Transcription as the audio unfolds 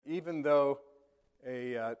even though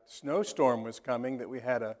a snowstorm was coming, that we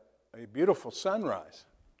had a beautiful sunrise.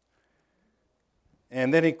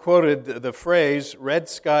 And then he quoted the phrase, red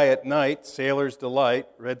sky at night, sailors delight,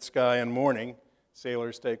 red sky in morning,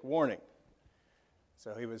 sailors take warning.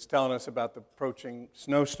 So he was telling us about the approaching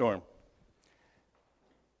snowstorm.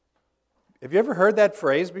 Have you ever heard that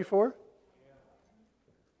phrase before?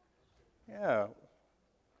 Yeah. Do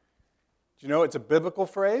you know it's a biblical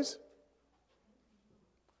phrase?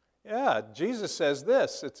 Yeah, Jesus says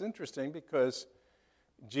this. It's interesting because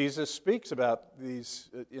Jesus speaks about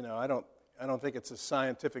these, I don't think it's a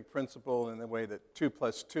scientific principle in the way that 2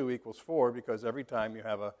 + 2 = 4, because every time you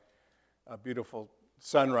have a beautiful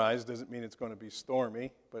sunrise doesn't mean it's going to be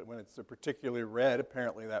stormy, but when it's particularly red,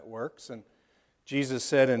 apparently that works. And Jesus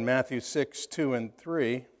said in Matthew 6:2 and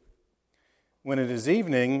 3, when it is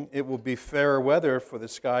evening, it will be fair weather, for the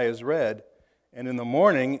sky is red, and in the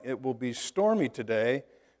morning it will be stormy today,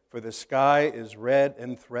 for the sky is red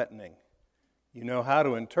and threatening. You know how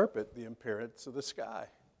to interpret the appearance of the sky.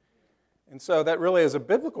 And so that really is a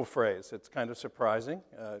biblical phrase. It's kind of surprising.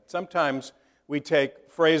 Sometimes we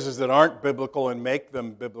take phrases that aren't biblical and make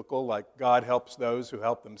them biblical, like God helps those who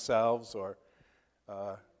help themselves, or,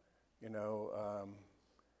 I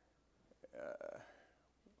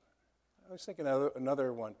was thinking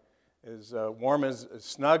another one is warm as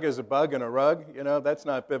snug as a bug in a rug. That's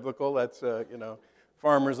not biblical. That's,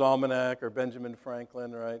 Farmer's Almanac or Benjamin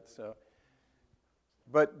Franklin, right? So.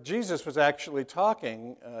 But Jesus was actually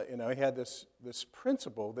talking, he had this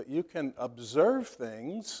principle that you can observe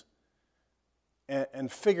things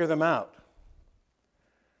and figure them out.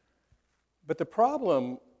 But the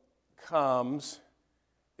problem comes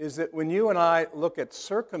is that when you and I look at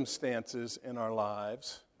circumstances in our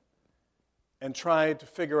lives and try to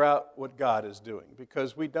figure out what God is doing,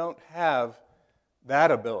 because we don't have that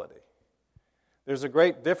ability. There's a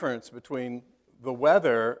great difference between the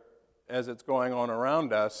weather as it's going on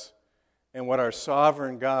around us and what our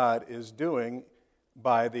sovereign God is doing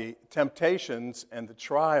by the temptations and the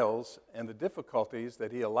trials and the difficulties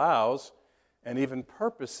that He allows and even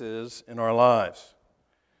purposes in our lives.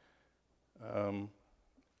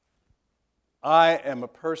 I am a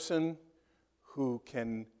person who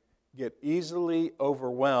can get easily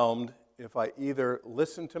overwhelmed if I either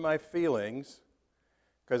listen to my feelings,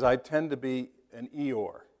 because I tend to be an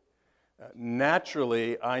Eeyore.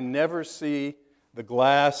 Naturally, I never see the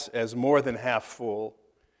glass as more than half full.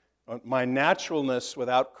 My naturalness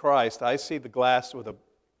without Christ, I see the glass with an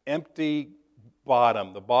empty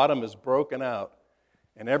bottom. The bottom is broken out,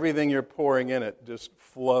 and everything you're pouring in it just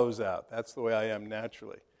flows out. That's the way I am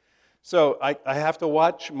naturally. So I have to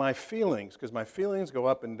watch my feelings, because my feelings go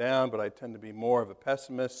up and down, but I tend to be more of a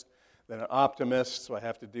pessimist than an optimist, so I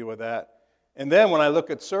have to deal with that. And then when I look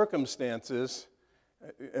at circumstances,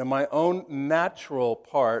 in my own natural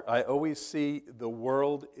part, I always see the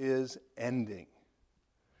world is ending.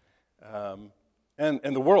 And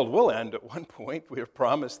the world will end at one point. We are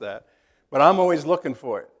promised that. But I'm always looking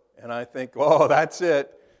for it. And I think, oh, that's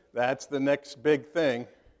it. That's the next big thing.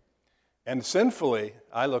 And sinfully,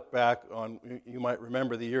 I look back on, you might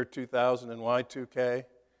remember the year 2000 and Y2K.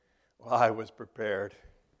 Well, I was prepared.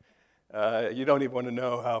 You don't even want to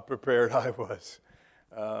know how prepared I was.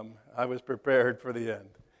 I was prepared for the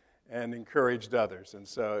end and encouraged others. And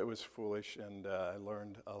so it was foolish, and I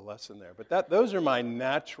learned a lesson there. But those are my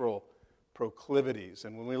natural proclivities.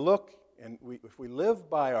 And when we look, if we live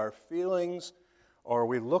by our feelings or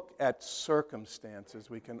we look at circumstances,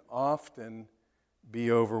 we can often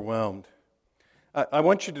be overwhelmed. I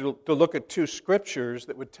want you to look at 2 scriptures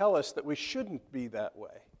that would tell us that we shouldn't be that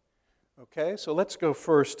way. Okay, so let's go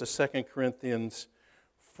first to 2 Corinthians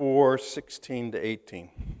 4:16-18.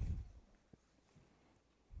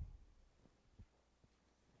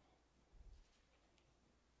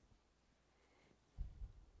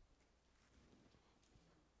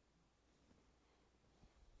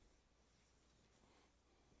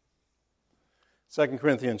 Second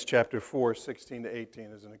Corinthians chapter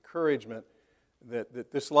 4:16-18 is an encouragement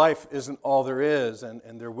that this life isn't all there is, and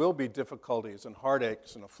there will be difficulties and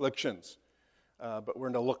heartaches and afflictions. But we're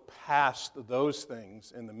going to look past those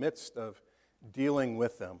things in the midst of dealing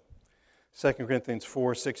with them. 2 Corinthians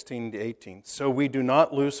 4:16-18. So we do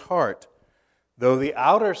not lose heart. Though the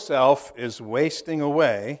outer self is wasting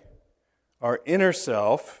away, our inner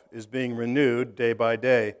self is being renewed day by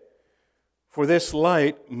day. For this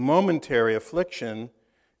light, momentary affliction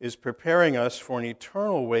is preparing us for an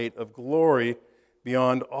eternal weight of glory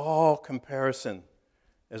beyond all comparison,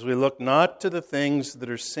 as we look not to the things that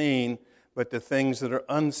are seen, but to things that are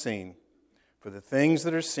unseen. For the things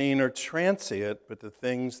that are seen are transient, but the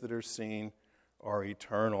things that are seen are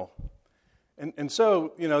eternal. And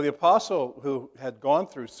so, the apostle who had gone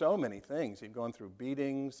through so many things, he'd gone through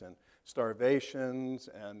beatings and starvations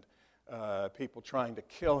and people trying to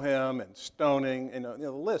kill him and stoning. And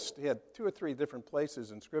the list, he had 2 or 3 different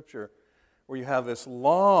places in Scripture where you have this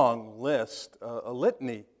long list, a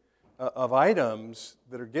litany of items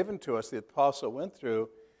that are given to us the apostle went through.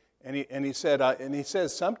 And he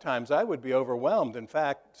says, sometimes I would be overwhelmed. In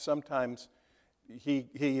fact, sometimes he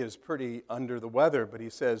is pretty under the weather, but he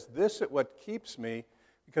says, this is what keeps me,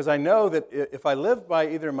 because I know that if I live by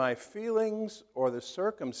either my feelings or the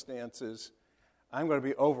circumstances, I'm going to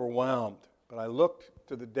be overwhelmed. But I look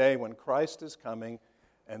to the day when Christ is coming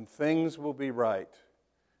and things will be right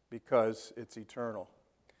because it's eternal.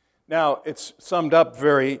 Now, it's summed up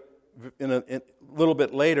in a little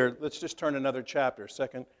bit later. Let's just turn another chapter,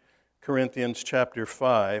 2 Corinthians chapter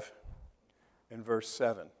 5 and verse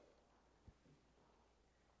 7.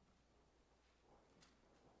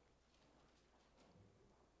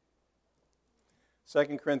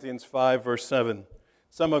 2 Corinthians 5, verse 7.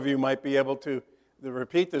 Some of you might be able to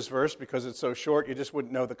repeat this verse because it's so short you just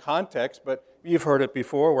wouldn't know the context, but you've heard it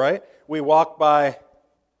before, right? We walk by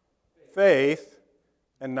faith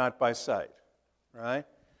and not by sight, right?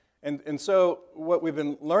 And so what we've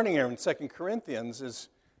been learning here in 2 Corinthians is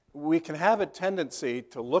we can have a tendency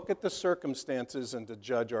to look at the circumstances and to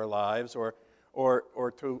judge our lives or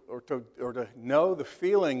to know the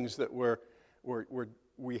feelings that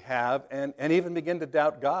we have and even begin to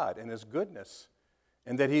doubt God and His goodness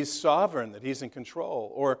and that He's sovereign, that He's in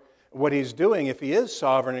control. Or what He's doing, if He is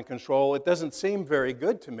sovereign and control, it doesn't seem very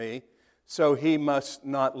good to me, so He must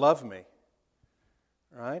not love me.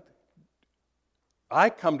 Right? I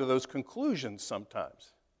come to those conclusions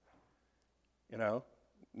sometimes.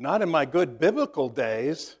 Not in my good biblical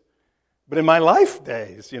days, but in my life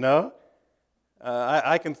days,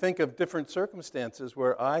 I can think of different circumstances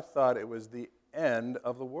where I thought it was the end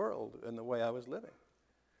of the world in the way I was living.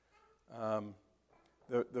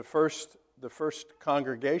 The first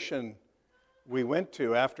congregation we went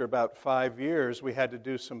to, after about 5 years, we had to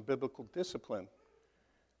do some biblical discipline.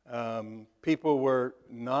 People were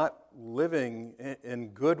not living in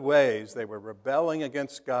good ways. They were rebelling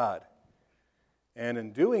against God. And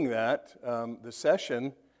in doing that, the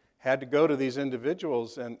session had to go to these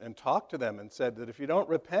individuals and talk to them and said that if you don't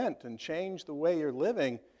repent and change the way you're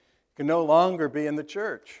living, you can no longer be in the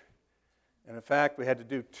church. And in fact, we had to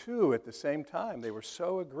do 2 at the same time. They were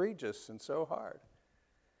so egregious and so hard.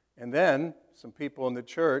 And then some people in the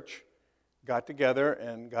church got together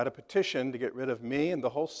and got a petition to get rid of me and the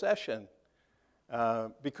whole session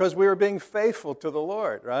because we were being faithful to the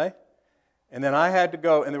Lord, right? And then I had to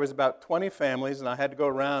go, and there was about 20 families, and I had to go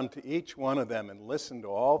around to each one of them and listen to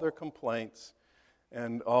all their complaints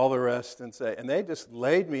and all the rest and they just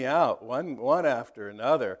laid me out one after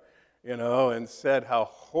another, and said how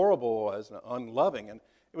horrible it was and unloving. And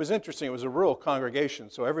it was interesting. It was a rural congregation,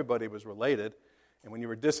 so everybody was related. And when you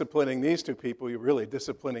were disciplining these 2 people, you were really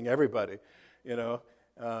disciplining everybody,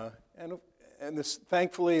 And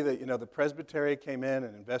thankfully, the presbytery came in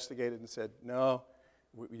and investigated and said, no,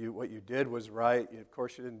 what you did was right. Of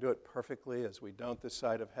course, you didn't do it perfectly, as we don't this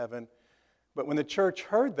side of heaven. But when the church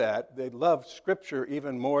heard that, they loved Scripture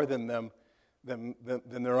even more than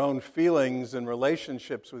their own feelings and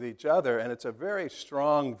relationships with each other. And it's a very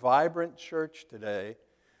strong, vibrant church today.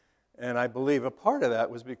 And I believe a part of that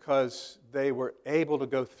was because they were able to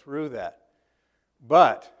go through that.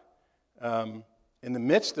 But in the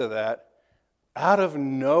midst of that, out of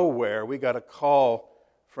nowhere, we got a call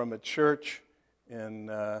from a church in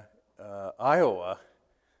Iowa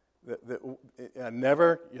that I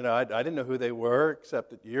never, I didn't know who they were,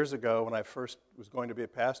 except that years ago when I first was going to be a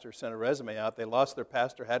pastor, sent a resume out. They lost their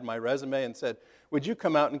pastor, had my resume, and said, would you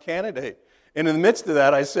come out and candidate? And in the midst of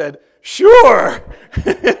that, I said, sure!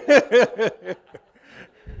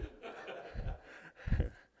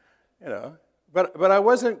 But I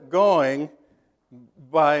wasn't going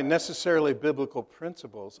by necessarily biblical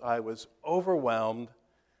principles. I was overwhelmed.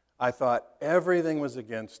 I thought everything was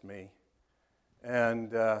against me.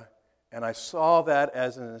 And I saw that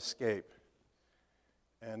as an escape.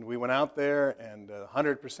 And we went out there, and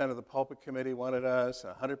 100% of the pulpit committee wanted us,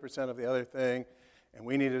 100% of the other thing, and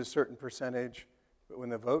we needed a certain percentage. But when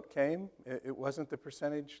the vote came, it wasn't the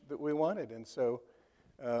percentage that we wanted, and so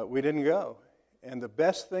we didn't go. And the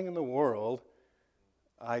best thing in the world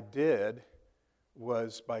I did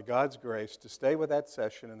was, by God's grace, to stay with that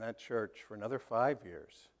session in that church for another 5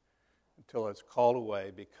 years until I was called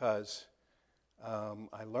away, because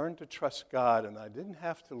I learned to trust God, and I didn't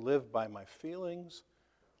have to live by my feelings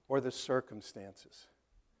or the circumstances.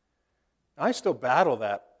 I still battle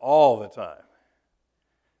that all the time.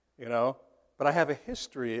 you know. But I have a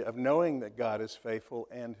history of knowing that God is faithful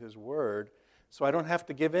and His Word, so I don't have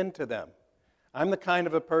to give in to them. I'm the kind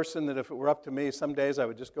of a person that if it were up to me, some days I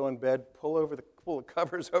would just go in bed, pull the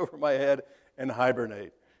covers over my head, and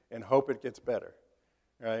hibernate, and hope it gets better,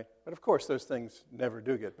 right? But of course, those things never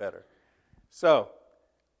do get better. So,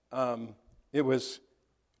 it was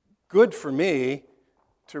good for me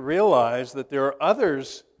to realize that there are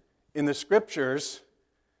others in the Scriptures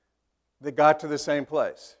that got to the same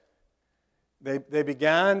place. They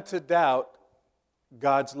began to doubt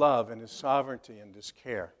God's love and His sovereignty and His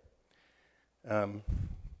care. We're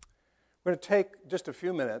going to take just a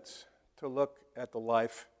few minutes to look at the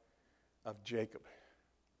life of Jacob.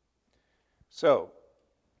 So,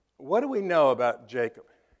 what do we know about Jacob?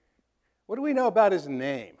 What do we know about his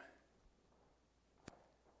name?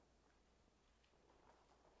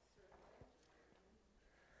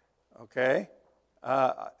 Okay.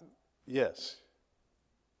 Yes.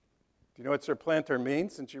 Do you know what supplanter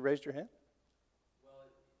means, since you raised your hand? Well,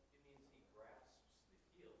 it means he grasps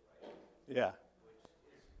the heel, right? Yeah.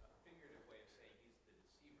 Which is a figurative way of saying he's the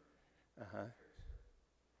deceiver. Uh-huh.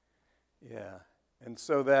 Yeah. And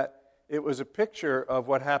so that it was a picture of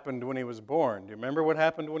what happened when he was born. Do you remember what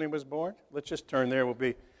happened when he was born? Let's just turn there.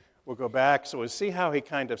 We'll go back. So we'll see how he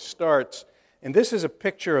kind of starts. And this is a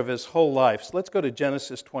picture of his whole life. So let's go to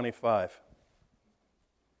Genesis 25.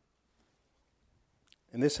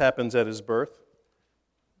 And this happens at his birth.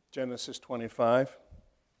 Genesis 25.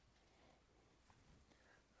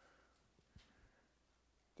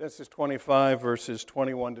 Genesis 25, verses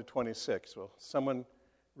 21 to 26. Will someone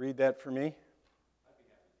read that for me? I'd be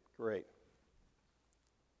happy to. Great.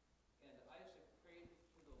 And Isaac prayed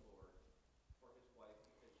to the Lord for his wife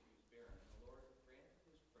because she was barren. And the Lord granted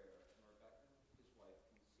his prayer, and Rebekah, his wife,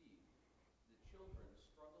 conceived. The children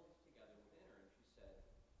struggled together within her, and she said,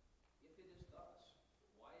 "If it is thus,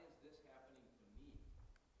 why is this happening to me?"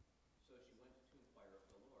 So she went to inquire of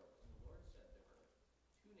the Lord. And the Lord said to her,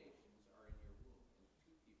 "Two nations are in your womb, and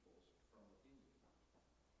two peoples from within you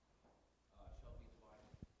shall be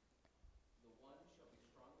divided. The one shall be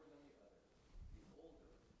stronger than the other. The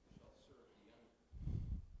older shall serve the younger."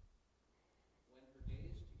 When her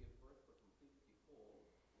days to give birth were complete, behold,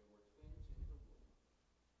 there were twins in her womb.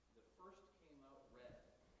 The first came out red,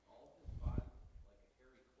 all his body like a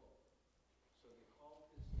hairy cloak. So they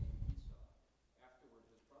called his name Esau. Afterward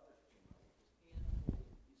his brother came out with his hand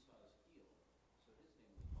holding Esau's heel. So his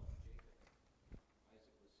name was called Jacob.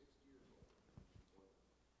 Isaac was 60 years old when she bore him.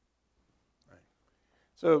 Right.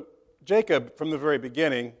 So Jacob, from the very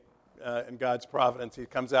beginning, in God's providence, he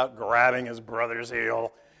comes out grabbing his brother's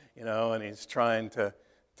heel, and he's trying to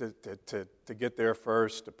get there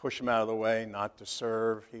first, to push him out of the way, not to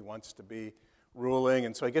serve. He wants to be ruling.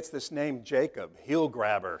 And so he gets this name Jacob, heel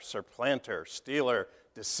grabber, supplanter, stealer,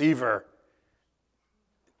 deceiver.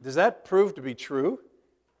 Does that prove to be true?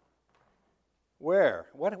 Where?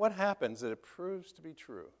 What happens that it proves to be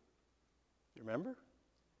true? Do you remember?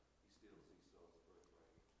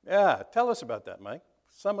 Yeah, tell us about that, Mike.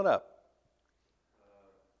 Sum it up.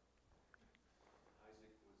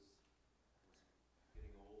 Isaac was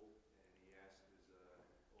getting old, and he asked his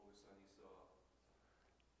older son Esau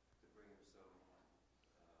to bring him some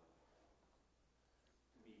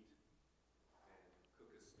meat and cook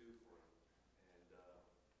a stew for him. And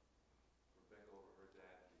Rebekah overheard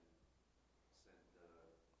that and sent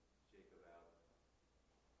Jacob out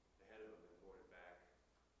ahead of him and brought it back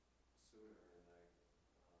sooner. And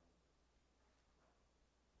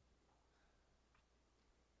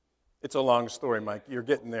It's a long story, Mike. You're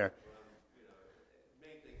getting there. the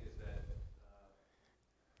main thing is that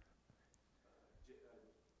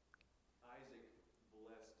Isaac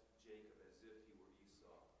blessed Jacob as if he were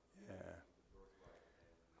Esau. Yeah. The birthright.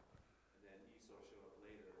 And then Esau showed up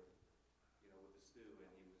later, with the stew,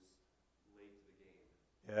 and he was late to the game.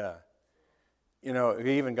 Yeah.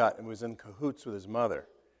 He even was in cahoots with his mother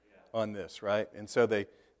on this, right? And so they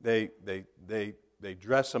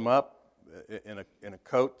dress him up in a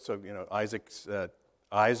coat, so Isaac's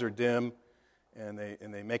eyes are dim, and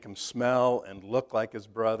they make him smell and look like his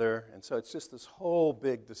brother, and so it's just this whole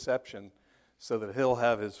big deception, so that he'll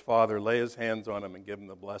have his father lay his hands on him and give him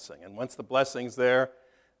the blessing. And once the blessing's there,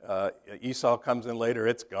 Esau comes in later;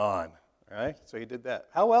 it's gone. Right? So he did that.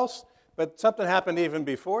 How else? But something happened even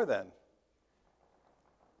before then.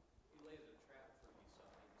 He lays a trap for Esau.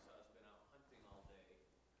 Esau's been out hunting all day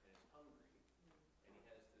and is hungry. And he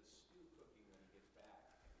has this stew cooking when he gets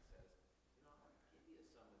back. And he says, I'll give you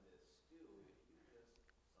some of this stew if you just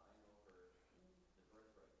sign over the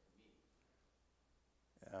birthright to me.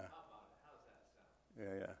 Yeah. How about it? How's that sound?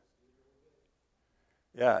 Yeah.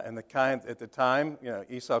 Yeah, and the kind at the time,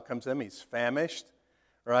 Esau comes in, he's famished,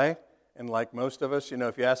 right? And like most of us,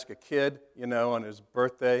 if you ask a kid, on his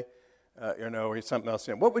birthday, or something else,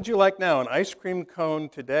 what would you like now, an ice cream cone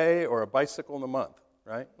today or a bicycle in a month,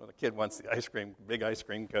 right? Well, the kid wants the big ice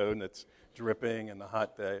cream cone that's dripping in the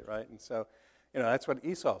hot day, right? And so, that's what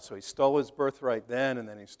Esau. So he stole his birthright then, and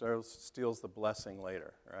then he steals the blessing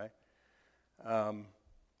later, right?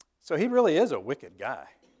 So he really is a wicked guy.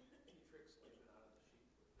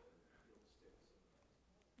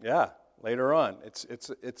 Yeah, later on. It's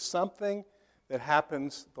something that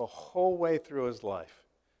happens the whole way through his life.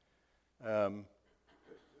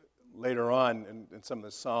 Later on, in some of the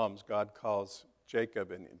Psalms, God calls Jacob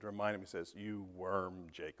and to remind him, he says, "You worm,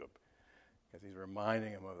 Jacob." Because he's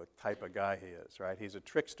reminding him of the type of guy he is, right? He's a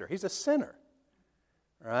trickster. He's a sinner,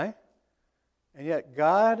 right? And yet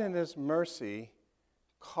God in his mercy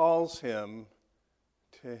calls him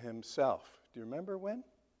to himself. Do you remember when?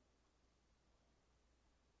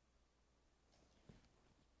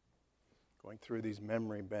 Going through these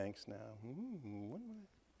memory banks now.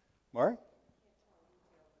 Mark?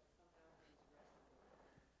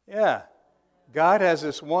 Yeah. God has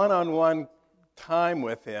this one-on-one time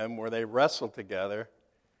with him where they wrestle together.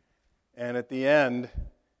 And at the end,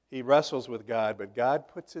 he wrestles with God, but God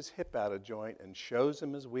puts his hip out of joint and shows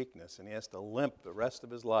him his weakness, and he has to limp the rest of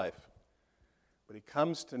his life. But he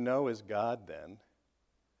comes to know his God then,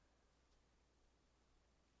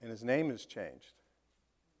 and his name is changed.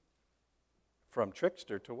 From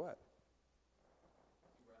trickster to what?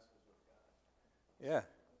 Yeah.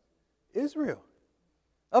 Israel.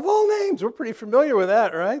 Of all names, we're pretty familiar with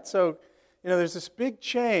that, right? So, there's this big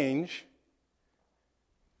change.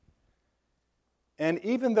 And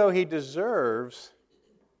even though he deserves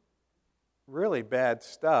really bad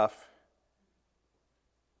stuff,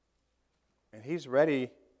 and he's ready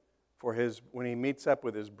for when he meets up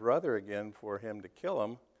with his brother again, for him to kill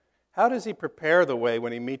him, how does he prepare the way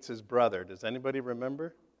when he meets his brother? Does anybody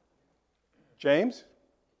remember? James?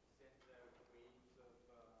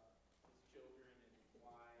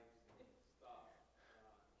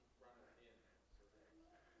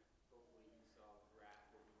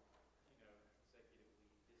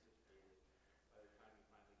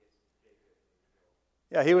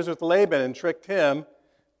 Yeah, he was with Laban and tricked him.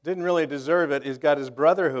 Didn't really deserve it. He's got his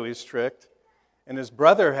brother who he's tricked. And his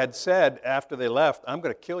brother had said after they left, "I'm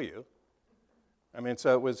going to kill you."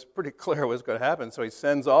 So it was pretty clear what was going to happen. So he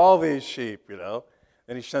sends all these sheep, and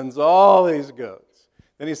he sends all these goats.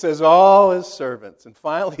 Then he says all his servants. And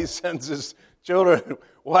finally he sends his children,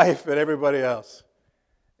 wife, and everybody else.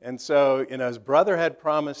 And so, his brother had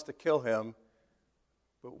promised to kill him.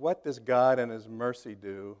 But what does God in his mercy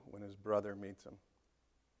do when his brother meets him?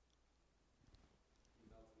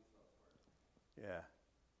 Yeah.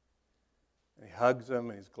 And he hugs him,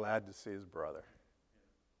 and he's glad to see his brother.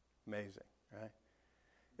 Amazing, right?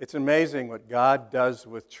 It's amazing what God does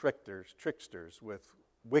with tricksters, with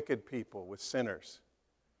wicked people, with sinners,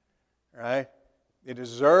 right? They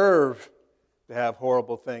deserve to have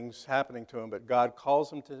horrible things happening to them, but God calls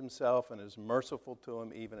them to himself and is merciful to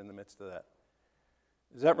them even in the midst of that.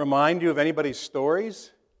 Does that remind you of anybody's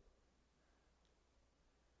stories?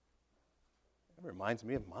 It reminds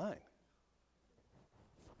me of mine.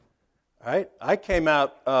 Right? I came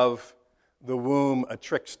out of the womb a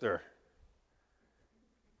trickster.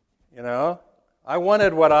 I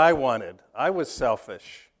wanted what I wanted. I was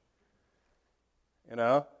selfish.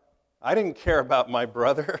 I didn't care about my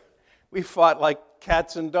brother. We fought like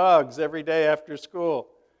cats and dogs every day after school.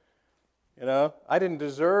 I didn't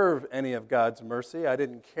deserve any of God's mercy. I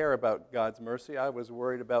didn't care about God's mercy. I was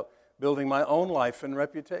worried about building my own life and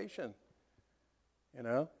reputation.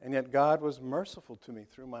 And yet God was merciful to me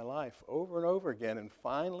through my life over and over again and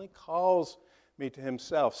finally calls me to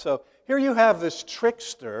himself. So here you have this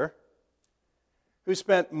trickster who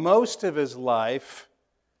spent most of his life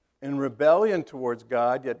in rebellion towards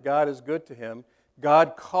God, yet God is good to him.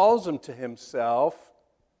 God calls him to himself.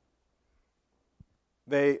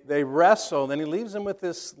 They wrestle, then he leaves him with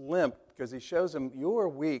this limp because he shows him, "You are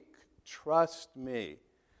weak, trust me."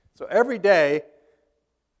 So every day,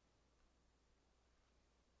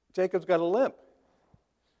 Jacob's got a limp.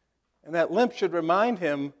 And that limp should remind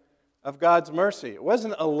him of God's mercy. It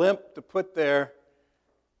wasn't a limp to put there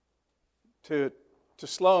to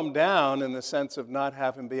slow him down in the sense of not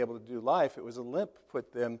have him be able to do life. It was a limp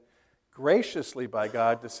put then graciously by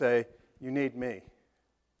God to say, "You need me."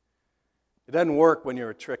 It doesn't work when you're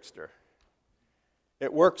a trickster.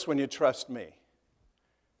 It works when you trust me.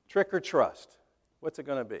 Trick or trust? What's it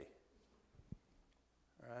going to be?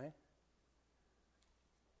 All right?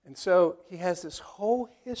 And so he has this whole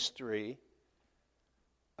history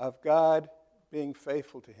of God being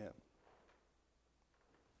faithful to him?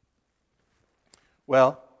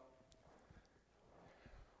 Well,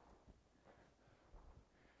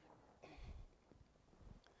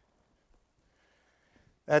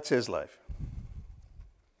 that's his life.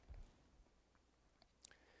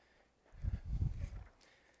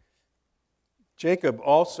 Jacob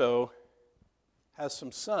also has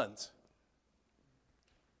some sons.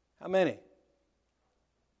 How many?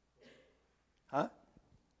 Huh?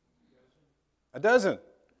 A dozen.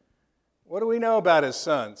 What do we know about his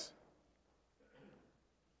sons?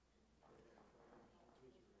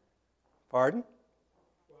 Pardon?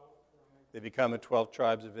 They become the 12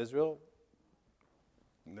 tribes of Israel.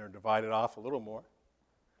 And they're divided off a little more.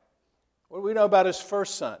 What do we know about his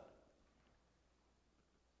first son?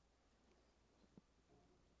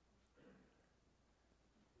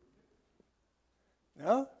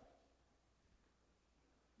 No?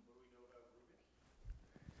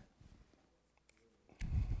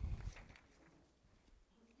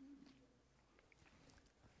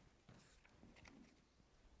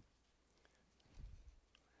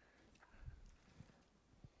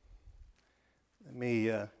 Let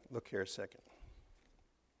me look here a second.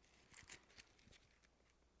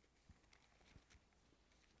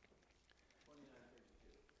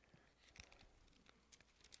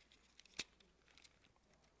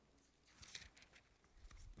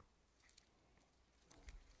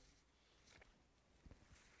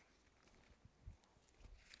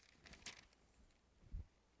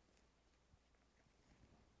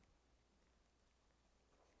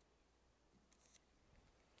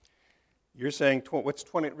 You're saying, what's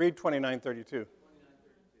 20? Read 29:32.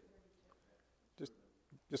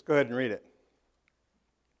 Just go ahead and read it.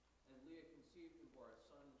 And Leah conceived and bore a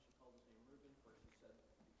son, and she called his name Reuben, for she said,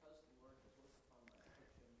 because the Lord has looked upon my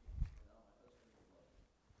affliction, and now my husband will love me.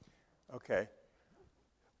 Okay.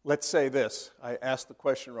 Let's say this. I asked the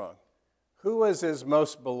question wrong. Who was his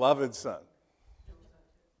most beloved son?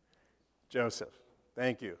 Joseph.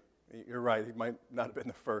 Thank you. You're right. He might not have been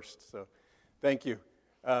the first. So thank you.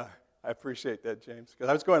 I appreciate that, James. Because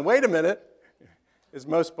I was going, wait a minute. His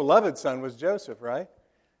most beloved son was Joseph, right?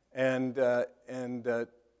 And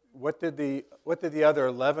what did the other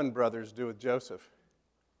 11 brothers do with Joseph?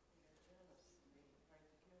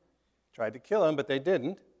 Tried to kill him, but they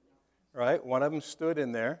didn't, right? One of them stood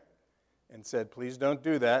in there and said, please don't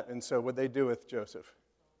do that. And so what did they do with Joseph?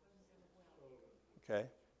 Okay.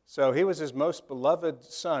 So he was his most beloved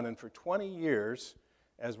son, and for 20 years,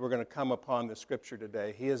 as we're going to come upon the scripture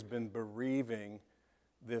today, he has been bereaving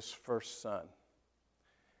this first son.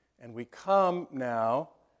 And we come now,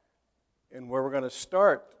 and where we're going to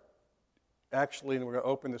start, actually, and we're going to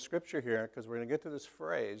open the scripture here, because we're going to get to this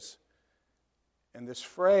phrase. And this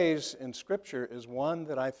phrase in scripture is one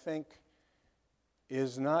that I think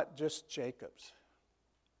is not just Jacob's.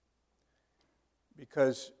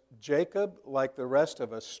 Because Jacob, like the rest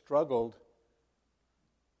of us, struggled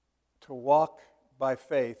to walk by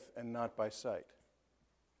faith and not by sight.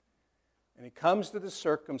 And he comes to the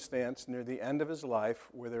circumstance near the end of his life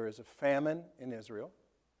where there is a famine in Israel.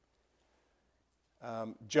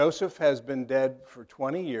 Joseph has been dead for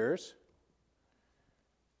 20 years.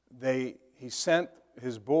 He sent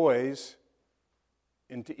his boys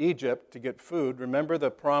into Egypt to get food. Remember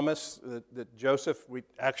the promise that Joseph,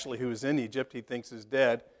 who was in Egypt, he thinks is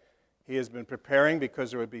dead. He has been preparing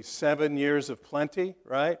because there would be 7 years of plenty,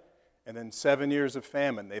 right? And then 7 years of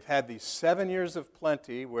famine. They've had these 7 years of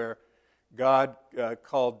plenty where God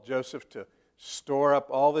called Joseph to store up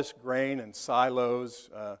all this grain in silos.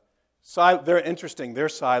 They're interesting. Their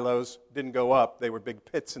silos didn't go up. They were big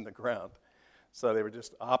pits in the ground. So they were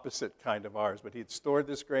just opposite kind of ours. But he had stored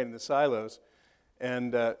this grain in the silos.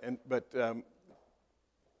 But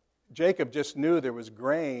Jacob just knew there was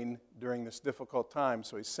grain during this difficult time.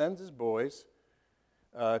 So he sends his boys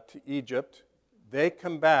to Egypt. They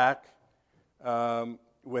come back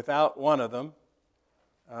without one of them.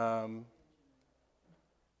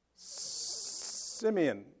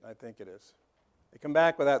 Simeon, I think it is. They come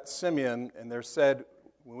back without Simeon, and they're said,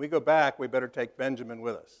 when we go back, we better take Benjamin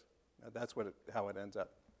with us. That's how it ends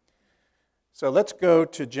up. So let's go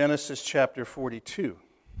to Genesis chapter 42.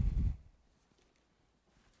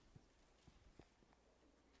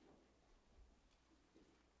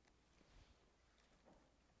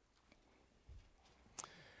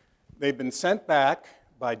 They've been sent back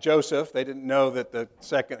by Joseph. They didn't know that the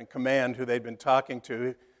second in command, who they'd been talking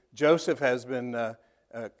to, Joseph has been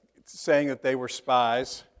saying that they were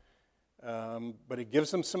spies, but he gives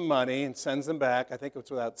them some money and sends them back. I think it's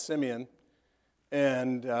without Simeon.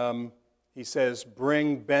 And he says,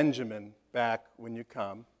 bring Benjamin back when you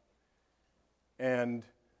come. And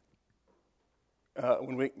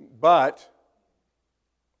But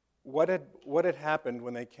what had happened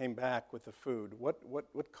when they came back with the food?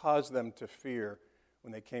 What caused them to fear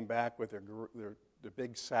when they came back with their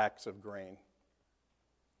big sacks of grain?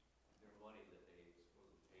 Their money that they wasn't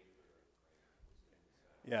paid for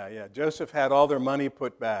their grain. Yeah. Joseph had all their money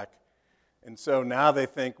put back, and so now they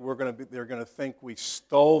think they're going to think we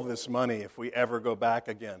stole this money if we ever go back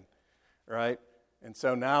again, right? And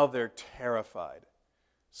so now they're terrified.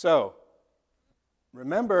 So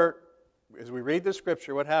remember, as we read the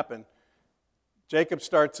scripture, what happened? Jacob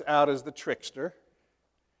starts out as the trickster.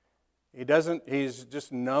 He's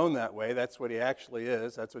just known that way. That's what he actually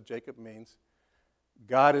is. That's what Jacob means.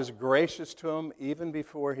 God is gracious to him even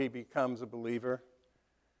before he becomes a believer.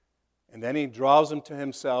 And then he draws him to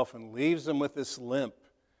himself and leaves him with this limp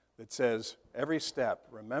that says, every step,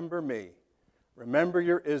 remember me. Remember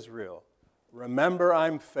your Israel. Remember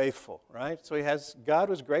I'm faithful, right? So God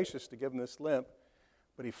was gracious to give him this limp,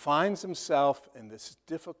 but he finds himself in this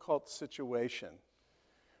difficult situation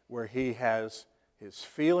where he has his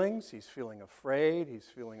feelings, he's feeling afraid, he's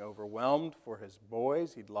feeling overwhelmed for his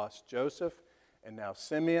boys. He'd lost Joseph and now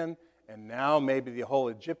Simeon, and now maybe the whole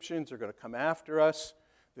Egyptians are going to come after us.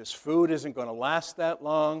 This food isn't going to last that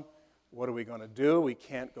long. What are we going to do? We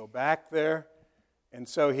can't go back there. And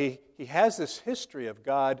so he has this history of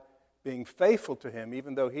God being faithful to him,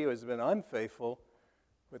 even though he has been unfaithful.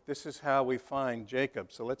 But this is how we find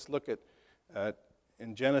Jacob. So let's look at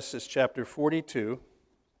in Genesis chapter 42.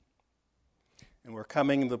 And we're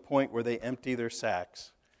coming to the point where they empty their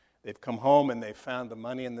sacks. They've come home and they've found the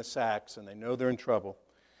money in the sacks, and they know they're in trouble.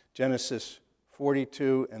 Genesis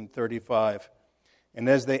 42 and 35. And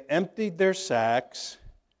as they emptied their sacks,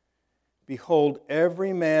 behold,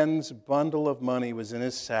 every man's bundle of money was in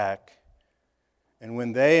his sack. And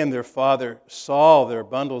when they and their father saw their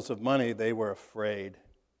bundles of money, they were afraid.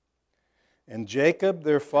 And Jacob,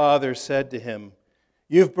 their father, said to him,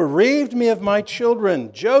 "You've bereaved me of my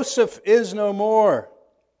children. Joseph is no more,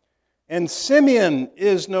 and Simeon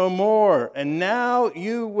is no more, and now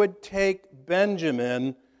you would take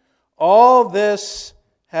Benjamin. All this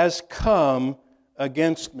has come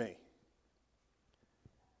against me."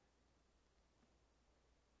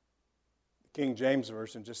 The King James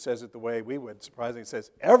Version just says it the way we would. Surprisingly, it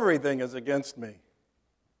says, "Everything is against me."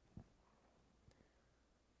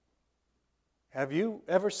 Have you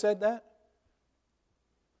ever said that?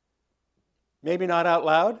 Maybe not out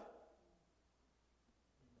loud.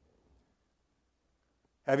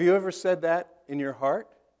 Have you ever said that in your heart?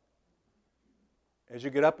 As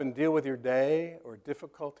you get up and deal with your day or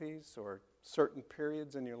difficulties or certain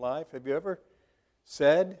periods in your life, have you ever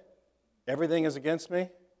said, "Everything is against me"?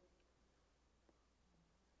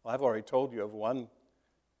 Well, I've already told you of one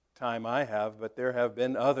time I have, but there have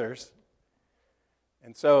been others.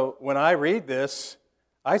 And so when I read this,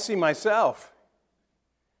 I see myself.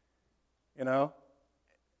 And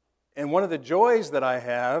one of the joys that I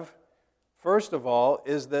have, first of all,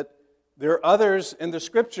 is that there are others in the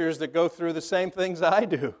Scriptures that go through the same things I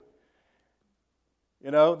do.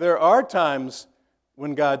 There are times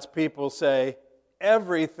when God's people say,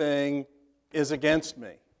 "Everything is against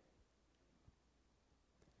me."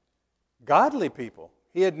 Godly people.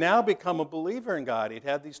 He had now become a believer in God. He'd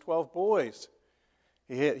had these 12 boys.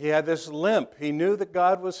 He had this limp. He knew that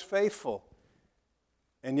God was faithful.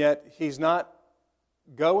 And yet he's not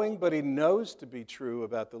going, but he knows to be true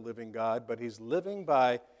about the living God, but he's living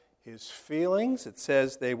by his feelings. It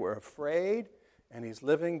says they were afraid, and he's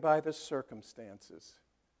living by the circumstances.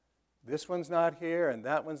 This one's not here, and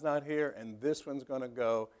that one's not here, and this one's going to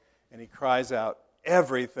go. And he cries out,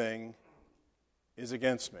 "Everything is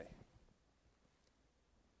against me."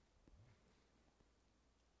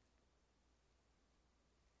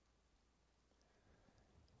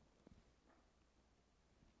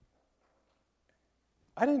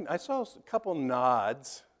 I saw a couple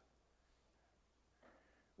nods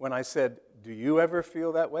when I said, "Do you ever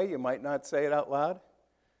feel that way?" You might not say it out loud.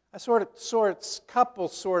 I saw a couple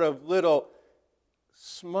sort of little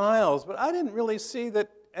smiles, but I didn't really see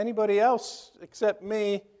that anybody else except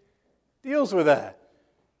me deals with that.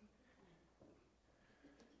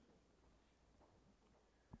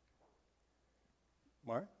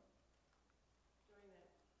 Mark?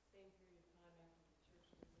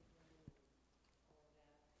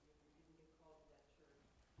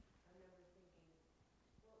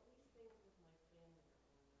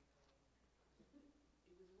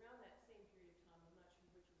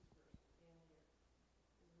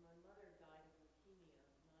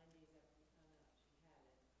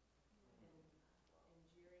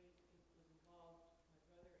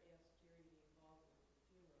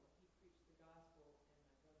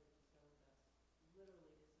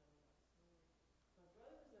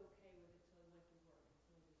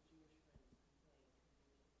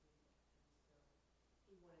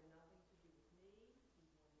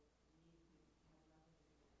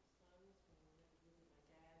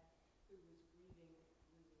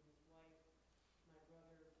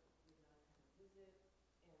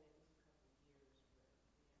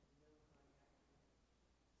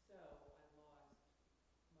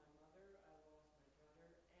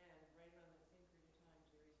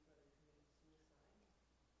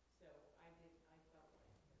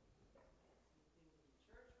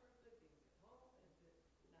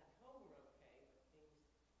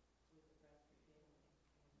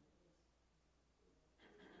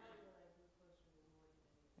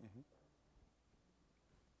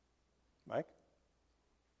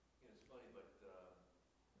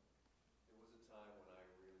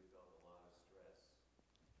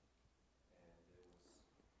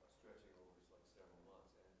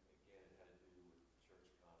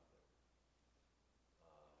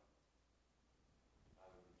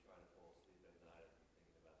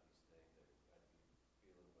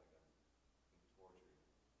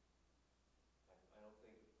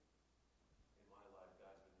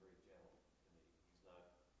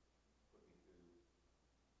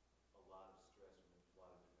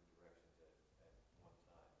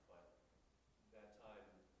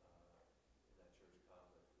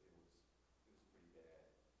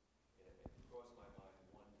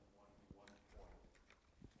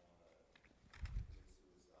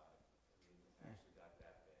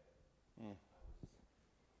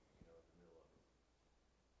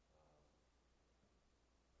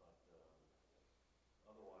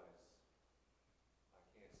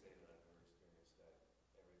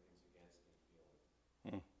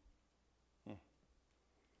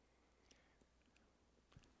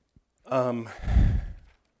 Oh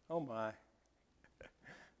my.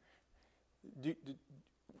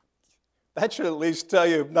 That should at least tell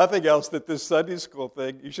you, if nothing else, that this Sunday school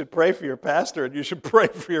thing, you should pray for your pastor and you should pray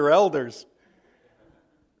for your elders.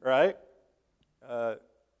 Right?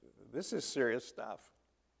 This is serious stuff.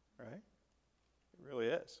 Right? It really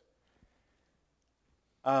is.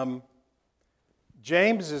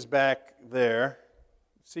 James is back there.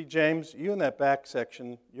 See, James, you in that back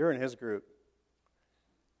section, you're in his group.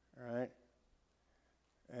 All right?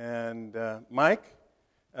 And Mike?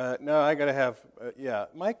 No, I got to have,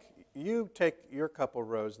 Mike, you take your couple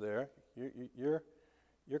rows there. You're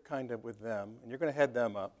kind of with them, and you're going to head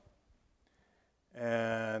them up.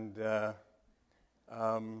 And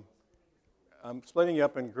I'm splitting you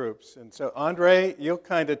up in groups. And so, Andre, you'll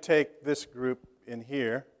kind of take this group in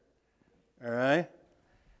here. All right?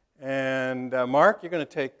 And Mark, you're going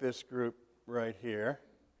to take this group right here.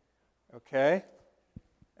 Okay?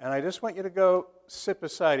 And I just want you to go sit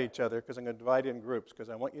beside each other because I'm going to divide you in groups because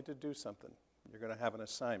I want you to do something. You're going to have an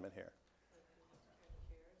assignment here.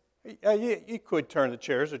 You could turn the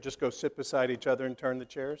chairs or just go sit beside each other and turn the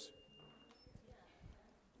chairs.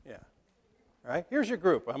 Yeah. All right? Here's your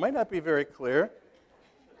group. I might not be very clear.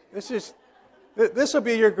 This will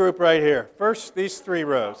be your group right here. First, these 3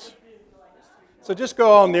 rows. So just go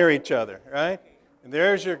all near each other, right? And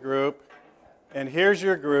there's your group. And here's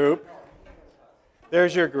your group.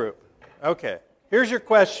 There's your group. Okay. Here's your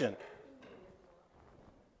question.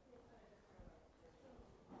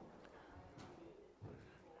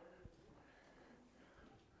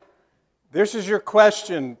 This is your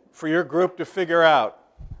question for your group to figure out.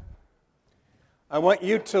 I want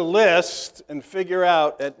you to list and figure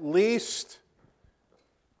out at least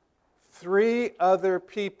 3 other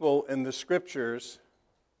people in the Scriptures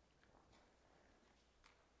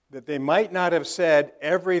that they might not have said,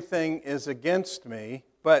 everything is against me,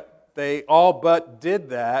 but they all but did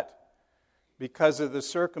that because of the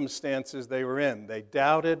circumstances they were in. They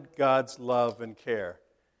doubted God's love and care.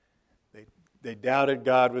 They doubted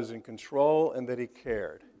God was in control and that He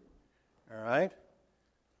cared. All right?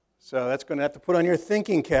 So that's going to have to put on your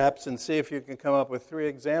thinking caps and see if you can come up with 3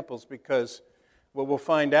 examples, because what we'll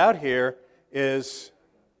find out here is,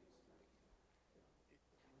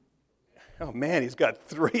 oh man, he's got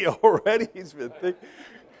 3 already. He's been thinking.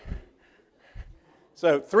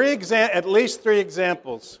 So at least 3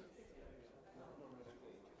 examples.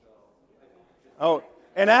 Oh,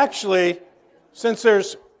 and actually, since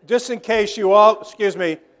there's, just in case you all,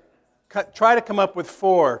 try to come up with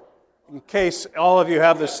 4, in case all of you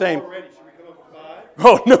have the same. Already, should we come up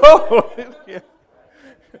with 5? Oh, no. Yeah.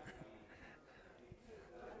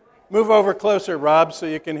 Move over closer, Rob, so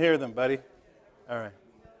you can hear them, buddy. All right.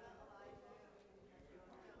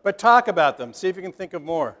 But talk about them. See if you can think of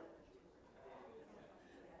more.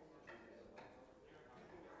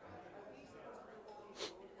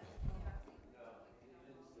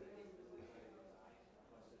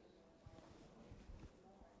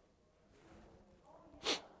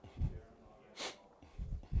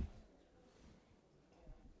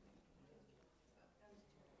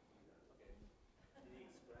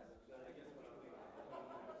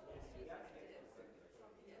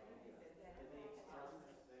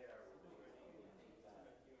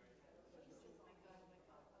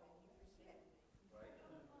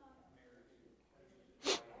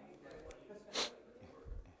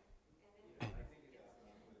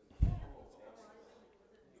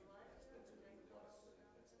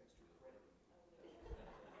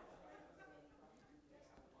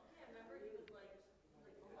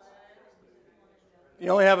 You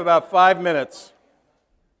only have about 5 minutes.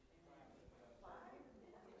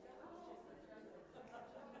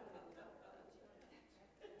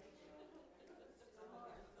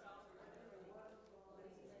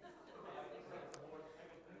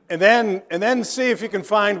 And then see if you can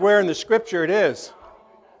find where in the Scripture it is.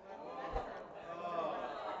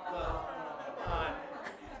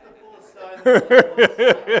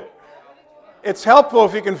 It's helpful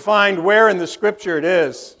if you can find where in the Scripture it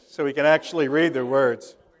is, so we can actually read the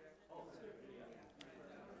words.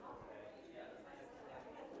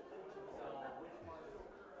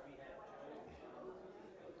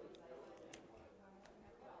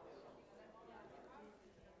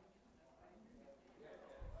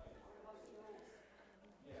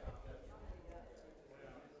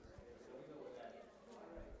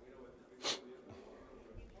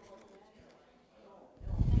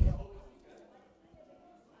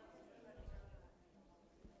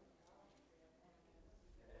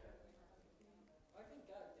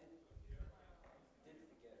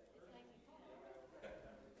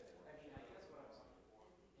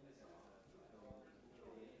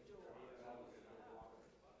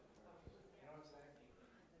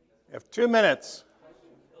 You have 2 minutes.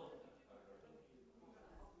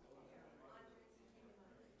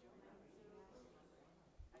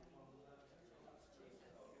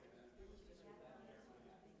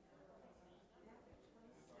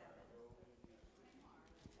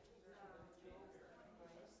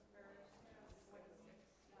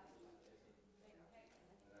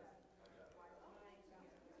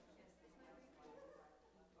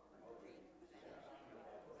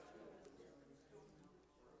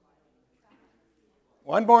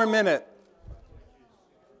 One more minute.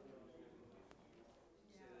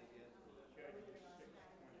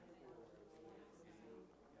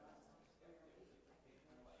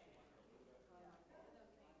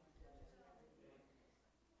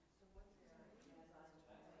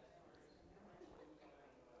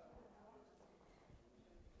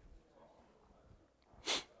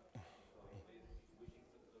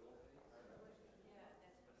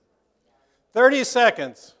 Thirty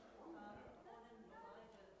seconds.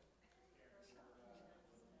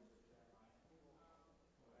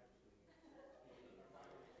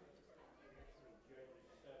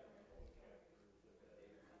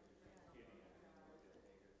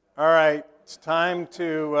 All right, it's time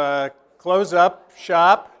to close up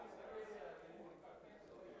shop.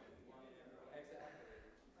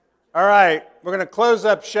 All right, we're going to close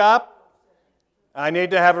up shop. I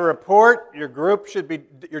need to have a report. Your group should be,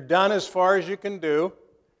 you're done as far as you can do.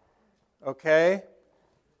 Okay?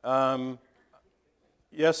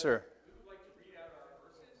 Yes, sir. We would like to read out our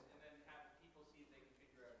verses and then have people see if they can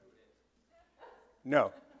figure out who it is.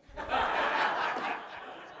 No. That's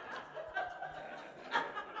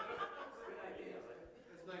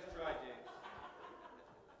a nice try, James.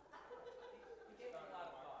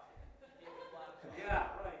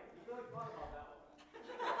 Yeah, right. You really thought about that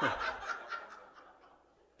one.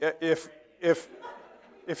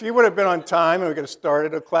 If you would have been on time and we could have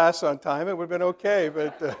started a class on time, it would have been okay.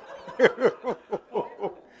 But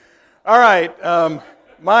all right,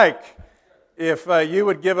 Mike, if you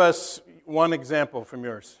would give us one example from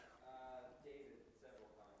yours. David several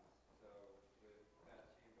times. So with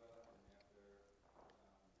Bathsheba and after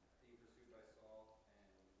being pursued by Saul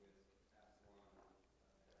and with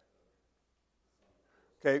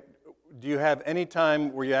Absalom. Okay, do you have any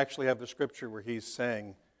time where you actually have the scripture where he's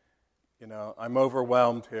saying, you know, I'm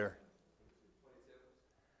overwhelmed here?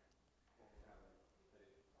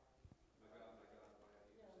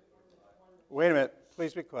 Wait a minute.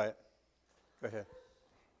 Please be quiet. Go ahead.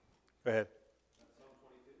 Go ahead. Psalm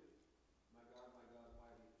 22. My God, why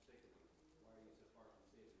have you forsaken me? Why are you so far from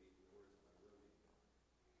saving me from the words of my groaning?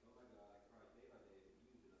 Oh my God, I cry day by day to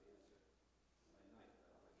you, do not answer. By night, I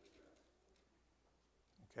lie in distress.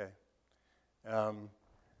 Okay.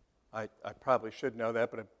 I probably should know that,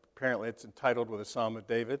 but apparently it's entitled with a Psalm of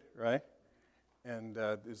David, right? And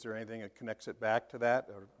is there anything that connects it back to that,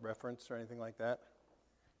 or reference or anything like that?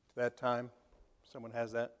 To that time? Someone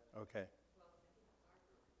has that? Okay.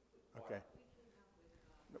 Okay.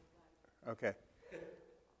 Okay.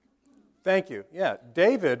 Thank you. Yeah,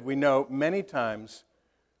 David, we know many times,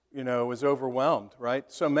 you know, was overwhelmed, right?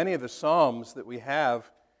 So many of the Psalms that we have,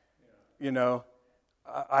 you know,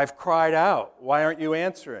 I've cried out. Why aren't you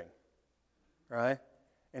answering? Right?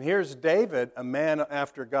 And here's David, a man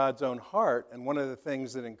after God's own heart, and one of the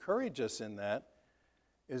things that encourage us in that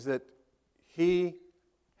is that he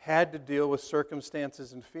had to deal with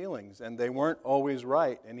circumstances and feelings, and they weren't always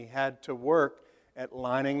right, and he had to work at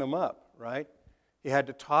lining them up, right? He had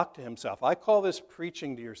to talk to himself. I call this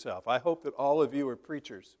preaching to yourself. I hope that all of you are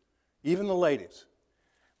preachers, even the ladies,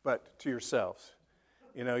 but to yourselves.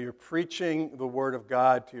 You know, you're preaching the Word of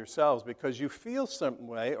God to yourselves because you feel some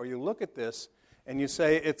way, or you look at this and you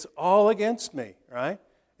say, it's all against me, right?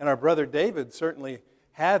 And our brother David certainly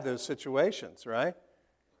had those situations, right?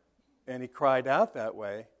 And he cried out that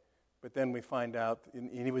way, but then we find out,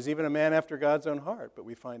 and he was even a man after God's own heart, but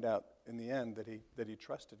we find out in the end that he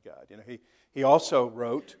trusted God. You know, he also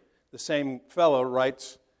wrote, the same fellow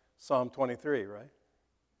writes Psalm 23, right?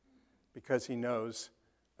 Because he knows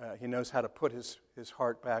how to put his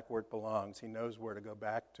heart back where it belongs. He knows where to go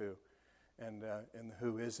back to, and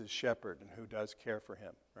who is his shepherd and who does care for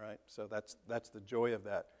him, right? So that's the joy of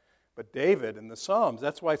that. But David and the Psalms,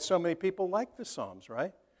 that's why so many people like the Psalms,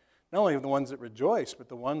 right? Not only the ones that rejoice, but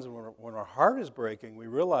the ones when our heart is breaking, we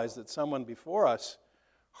realize that someone before us,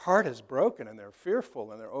 heart is broken and they're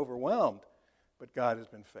fearful and they're overwhelmed, but God has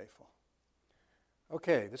been faithful.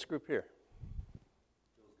 Okay, this group here.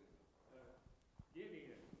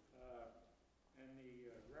 Gideon, and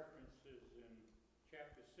the references in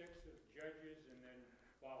chapter 6 of Judges and then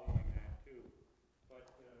following that too. But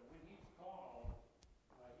when he's called,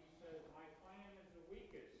 he says, my clan is the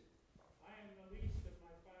weakest.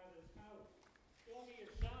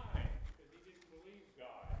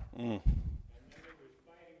 And then he was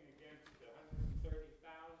fighting against 130,000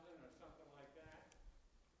 or something like that.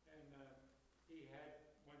 And he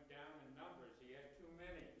went down in numbers. He had too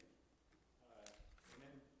many. And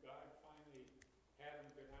then God finally had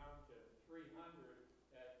him go down to 300,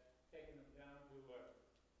 taking him down to a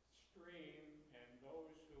stream. And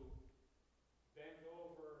those who bent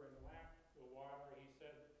over and lapped the water, he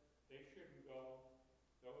said they shouldn't go.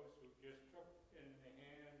 Those who just took it in the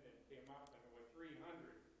hand and came up, and there were 300.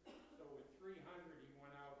 So with 300, he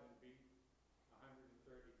went out and beat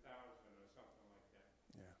 130,000 or something like that.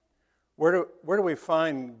 Yeah. Where do we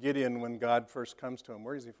find Gideon when God first comes to him?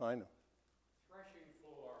 Where does he find him? Threshing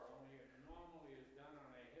floor, only it normally is done on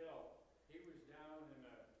a hill. He was down in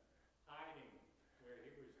a hiding where he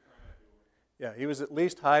was trying to do it. Yeah, he was at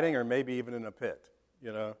least hiding or maybe even in a pit,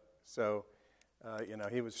 So,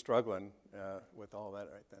 he was struggling with all that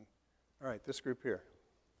right then. All right, this group here.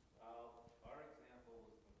 Our example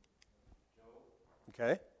was Job,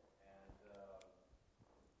 Okay, and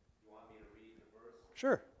you want me to read the verse?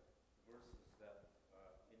 sure. Verses that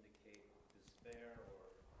indicate despair,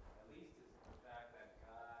 or at least it's the fact that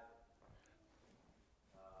God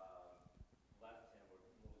left him or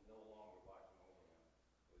was no longer watching over him.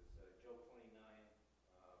 It was Job 29,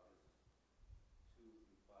 verses 2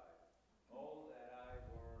 through 5. Oh, that I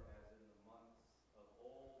were as in the months of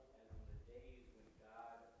old, as in the days when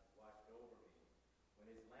God watched over me, when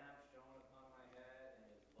his lamp shone upon my head, and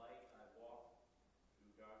his light I walked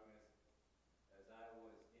through darkness, as I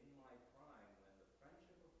was in my prime, when the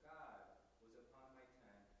friendship of God was upon my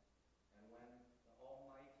tent, and when the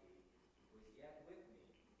Almighty was yet with me,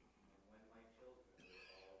 and when my children were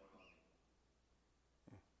all around me.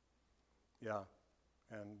 Yeah,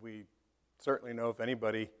 and we certainly know if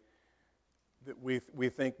anybody that we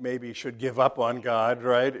think maybe should give up on God,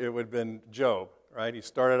 right? It would have been Job, right? He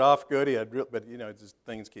started off good, but just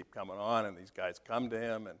things keep coming on, and these guys come to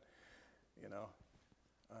him, and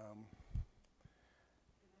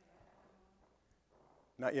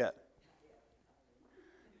not yet.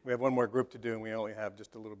 We have one more group to do, and we only have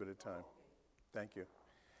just a little bit of time. Thank you.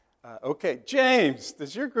 Okay, James,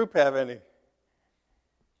 does your group have any?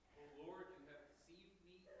 O Lord, you have deceived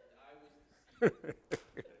me, and I was deceived. You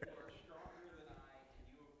are stronger than I, and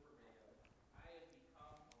you have prevailed. I have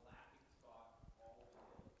become a laughing stock all the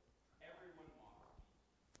day. Everyone mocks me.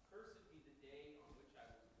 Cursed be the day on which I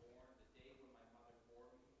was born, the day when my mother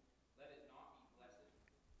bore me. Let it not be blessed.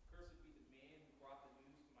 Cursed be the man who brought the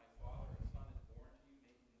news to my father. A son is born to you,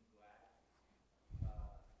 making him glad.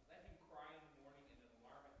 Let him cry in the morning and an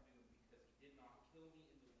alarm at noon, because he did not kill me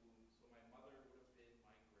in the womb, so my mother would have been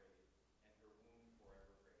my grave, and her womb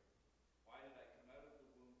forever great. Why did I come out of the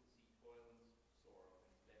womb to see toil and sorrow, and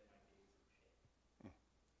spend my days in shame? So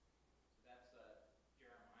that's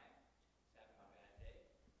Jeremiah. He's having a bad day.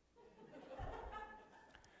 Things aren't going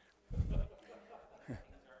well.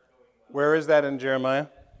 Where is that in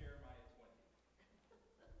Jeremiah? That's Jeremiah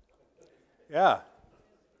 20. Yeah.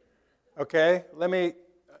 Okay, let me,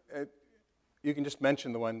 you can just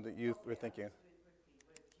mention the one that you were thinking. Where Jesus,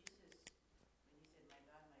 when he said, my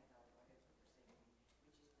God, why have you forsaken me,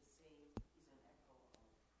 which is the same, is an echo of...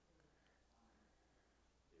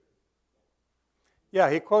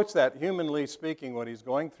 Yeah, he quotes that, humanly speaking, what he's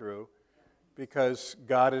going through, because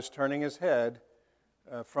God is turning his head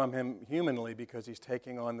from him humanly because he's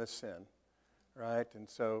taking on this sin, right? And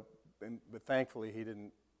so, but thankfully he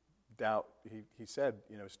didn't doubt, he said,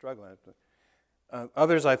 struggling.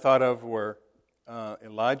 Others I thought of were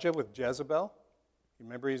Elijah with Jezebel. You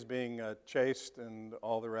remember he's being chased and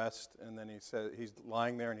all the rest, and then he said he's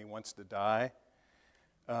lying there and he wants to die.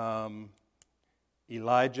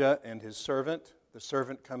 Elijah and his servant. The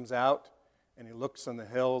servant comes out and he looks on the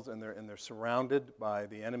hills, and they're surrounded by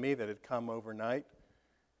the enemy that had come overnight,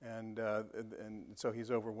 and so he's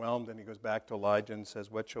overwhelmed, and he goes back to Elijah and says,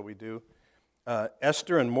 "What shall we do?"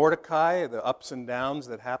 Esther and Mordecai, the ups and downs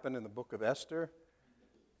that happen in the book of Esther,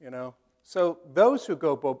 So those who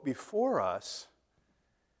go before us,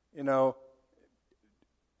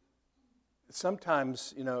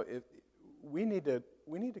 sometimes, we need to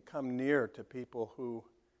come near to people who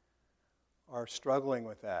are struggling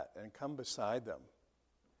with that and come beside them.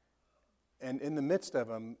 And in the midst of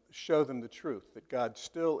them, show them the truth, that God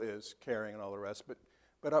still is caring and all the rest.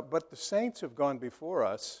 But the saints who've gone before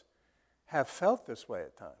us have felt this way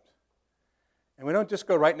at times. And we don't just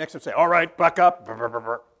go right next to them and say, all right, buck up.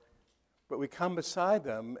 But we come beside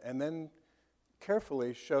them and then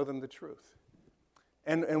carefully show them the truth.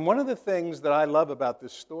 And one of the things that I love about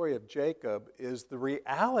this story of Jacob is the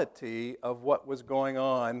reality of what was going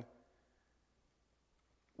on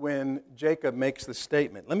when Jacob makes the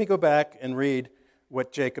statement. Let me go back and read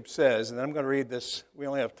what Jacob says. And then I'm going to read this. We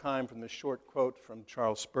only have time from this short quote from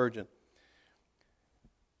Charles Spurgeon.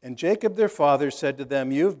 And Jacob their father said to them,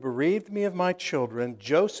 "You have bereaved me of my children.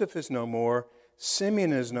 Joseph is no more,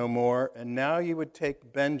 Simeon is no more, and now you would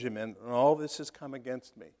take Benjamin, and all this has come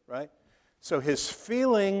against me." Right? So his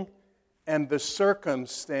feeling and the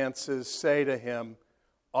circumstances say to him,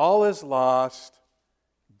 all is lost,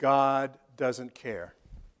 God doesn't care.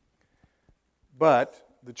 But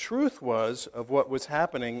the truth of what was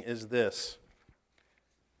happening is this.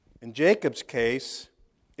 In Jacob's case,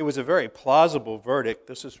 it was a very plausible verdict.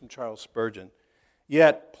 This is from Charles Spurgeon.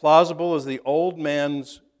 Yet, plausible as the old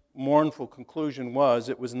man's mournful conclusion was,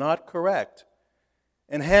 it was not correct.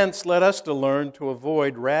 And hence, let us to learn to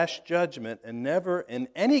avoid rash judgment and never, in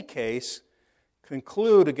any case,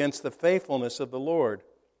 conclude against the faithfulness of the Lord.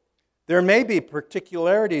 There may be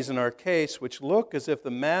particularities in our case which look as if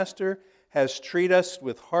the Master has treated us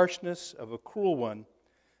with harshness of a cruel one.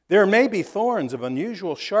 There may be thorns of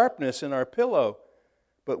unusual sharpness in our pillow,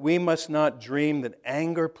 but we must not dream that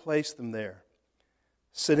anger placed them there.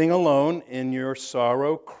 Sitting alone in your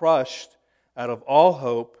sorrow, crushed out of all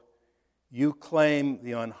hope, you claim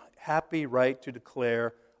the unhappy right to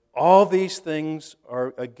declare, "All these things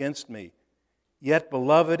are against me." Yet,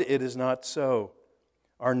 beloved, it is not so.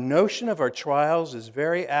 Our notion of our trials is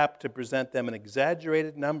very apt to present them an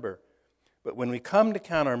exaggerated number. But when we come to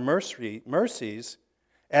count our mercies,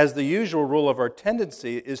 as the usual rule of our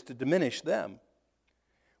tendency is to diminish them,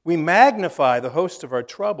 we magnify the host of our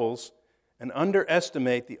troubles and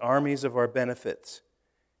underestimate the armies of our benefits.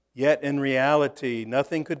 Yet in reality,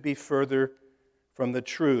 nothing could be further from the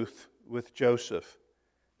truth with Joseph.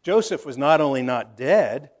 Joseph was not only not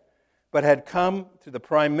dead, but had come to the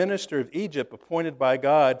prime minister of Egypt appointed by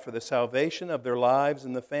God for the salvation of their lives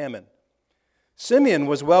in the famine. Simeon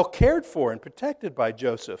was well cared for and protected by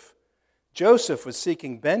Joseph. Joseph was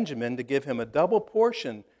seeking Benjamin to give him a double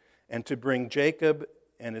portion and to bring Jacob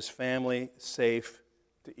and his family safe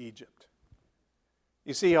to Egypt.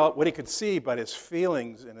 You see, what he could see by his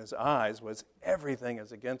feelings in his eyes was everything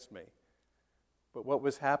is against me. But what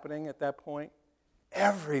was happening at that point?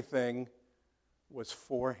 Everything was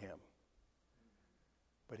for him.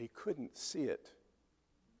 But he couldn't see it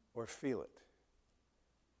or feel it.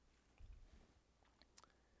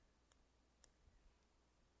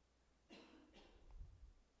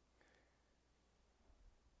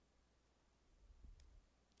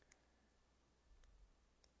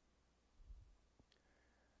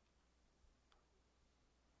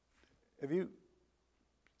 Have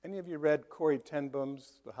any of you read Corrie ten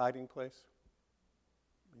Boom's The Hiding Place?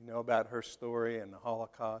 You know about her story and the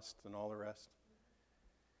Holocaust and all the rest.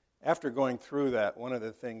 After going through that, one of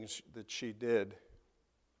the things that she did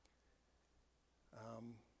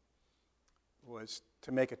was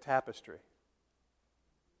to make a tapestry.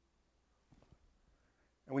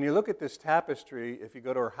 And when you look at this tapestry, if you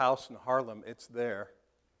go to her house in Harlem, it's there.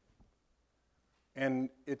 And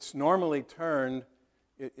it's normally turned,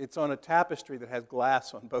 it's on a tapestry that has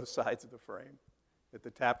glass on both sides of the frame that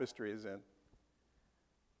the tapestry is in.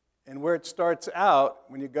 And where it starts out,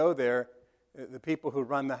 when you go there, the people who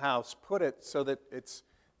run the house put it so that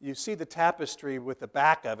you see the tapestry with the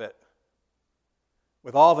back of it,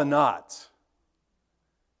 with all the knots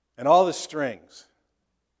and all the strings,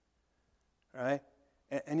 right?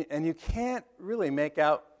 And you can't really make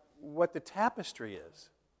out what the tapestry is.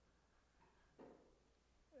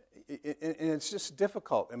 And it's just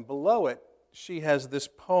difficult. And below it, she has this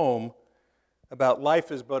poem about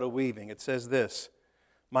life is but a weaving. It says this: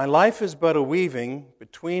 "My life is but a weaving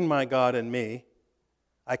between my God and me.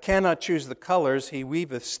 I cannot choose the colors, he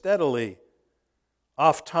weaveth steadily.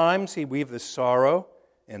 Oft times he weaveth sorrow,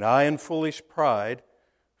 and I in foolish pride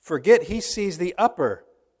forget he sees the upper,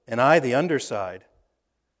 and I the underside.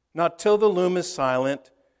 Not till the loom is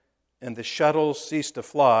silent, and the shuttles cease to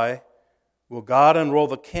fly, will God unroll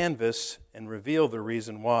the canvas and reveal the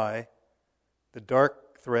reason why the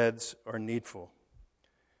dark threads are needful."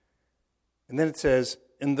 And then it says,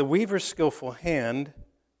 "In the weaver's skillful hand,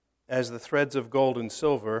 as the threads of gold and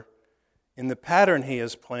silver, in the pattern he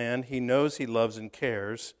has planned, he knows he loves and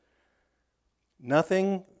cares.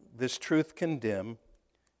 Nothing this truth can dim.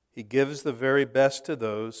 He gives the very best to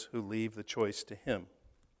those who leave the choice to him."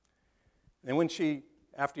 And when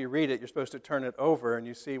after you read it, you're supposed to turn it over and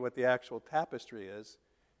you see what the actual tapestry is.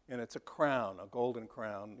 And it's a crown, a golden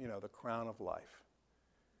crown, the crown of life,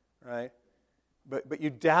 right? But you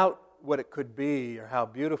doubt what it could be or how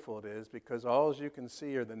beautiful it is because all you can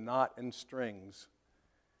see are the knot and strings.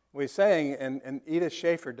 We're saying, and Edith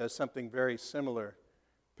Schaefer does something very similar,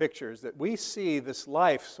 pictures, that we see this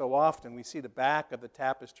life so often, we see the back of the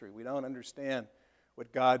tapestry. We don't understand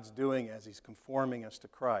what God's doing as He's conforming us to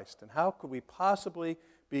Christ. And how could we possibly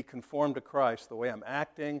be conformed to Christ the way I'm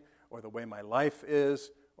acting or the way my life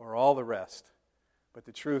is or all the rest? But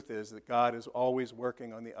the truth is that God is always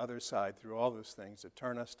working on the other side through all those things to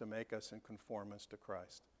turn us, to make us, and conform us to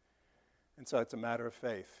Christ. And so it's a matter of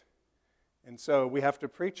faith. And so we have to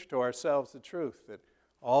preach to ourselves the truth that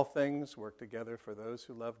all things work together for those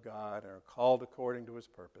who love God and are called according to His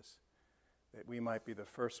purpose, that we might be the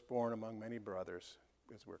firstborn among many brothers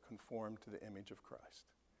as we're conformed to the image of Christ.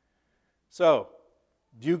 So,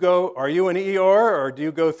 are you an Eeyore, or do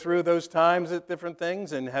you go through those times at different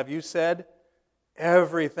things, and have you said,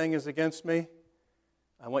 everything is against me?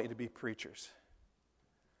 I want you to be preachers.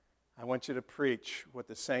 I want you to preach what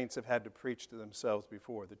the saints have had to preach to themselves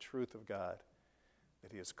before, the truth of God,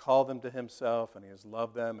 that He has called them to Himself, and He has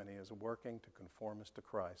loved them, and He is working to conform us to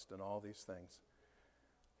Christ and all these things.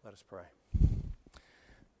 Let us pray.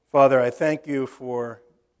 Father, I thank You for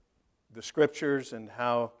the Scriptures and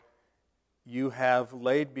how You have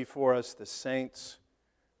laid before us the saints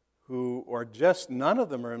who are just, none of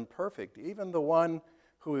them are imperfect. Even the one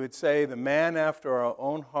who we would say, the man after our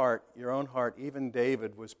own heart, your own heart, even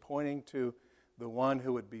David, was pointing to the one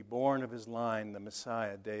who would be born of his line, the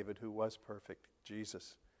Messiah, David, who was perfect,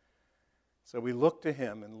 Jesus. So we look to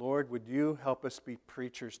Him, and Lord, would You help us be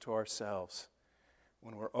preachers to ourselves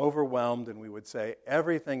when we're overwhelmed and we would say,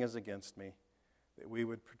 everything is against me, that we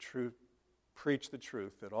would preach the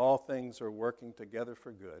truth, that all things are working together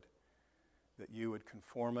for good, that You would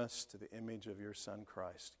conform us to the image of Your Son,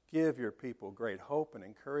 Christ. Give Your people great hope and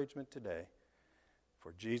encouragement today.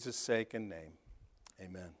 For Jesus' sake and name,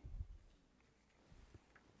 amen.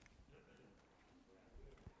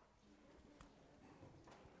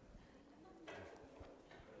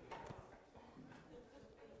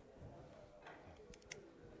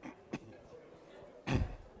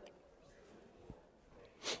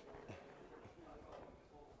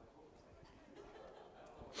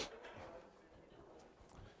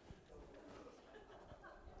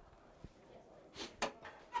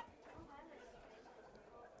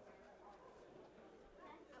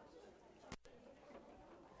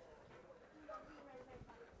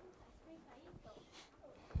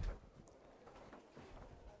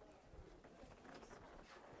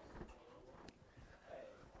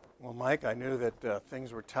 Well, Mike, I knew that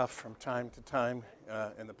things were tough from time to time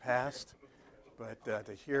in the past, but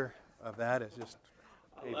to hear of that is just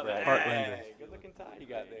heart-rending. Hey, good looking tie you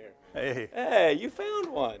got there. Hey, Hey, you found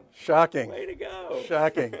one. shocking, Way to go.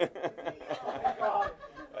 shocking. That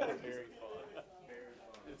is very fun. Very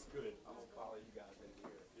fun. It's good. I'm going to follow you guys in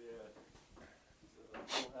here. Yeah.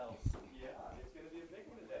 Full house. Yeah, it's going to be a big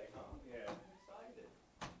one today, huh? Yeah. I'm excited.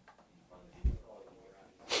 Fun to be with all of you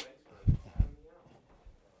around here. Thanks for having me out.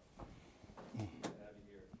 Good to have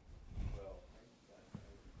you here. Well, thank you guys for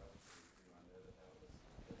having me. I know that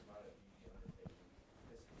might have been the undertaking.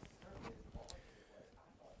 This certainly is all over the place.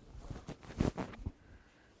 I thought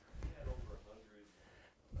we had over 100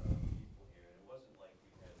 people here, and it wasn't like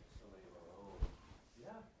we had so many of our own.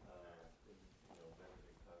 Yeah. Members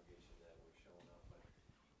of the congregation that were showing up, but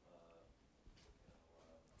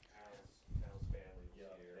Al's family was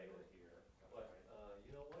here. They were here. But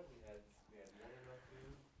you know what? We had more than enough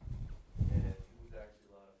food, and it was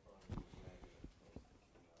actually a lot of fun.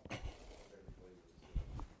 Everybody was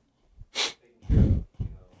taken care of.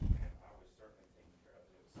 And I was certainly taken care of.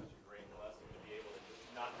 It was such a great blessing to be able to just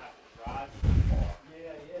not have to drive so far.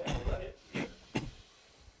 Yeah.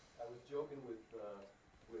 I was joking with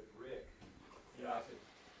Rick. Yeah. I said,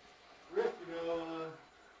 Rick,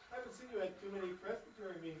 I haven't seen you at too many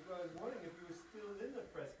Presbyterian meetings. I was wondering if you were still in the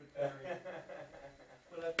Presbyterian.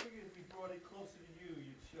 But I figured if we brought it closer to you,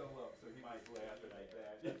 you'd show up. So he was laughing at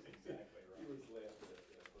that. That's exactly right. He was laughing at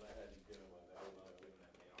that, but I hadn't given him that. I love giving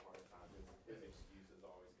that man a hard time. His excuses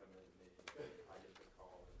always come into me. I get the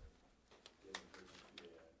call and give him his,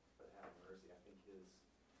 but have mercy. I think the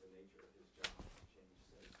nature of his job has changed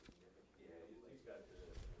so significantly. Yeah, he's got a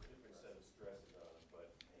different set of stresses on him,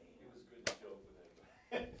 but it was good to joke with him.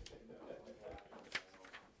 I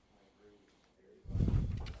agree. Very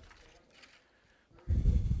much.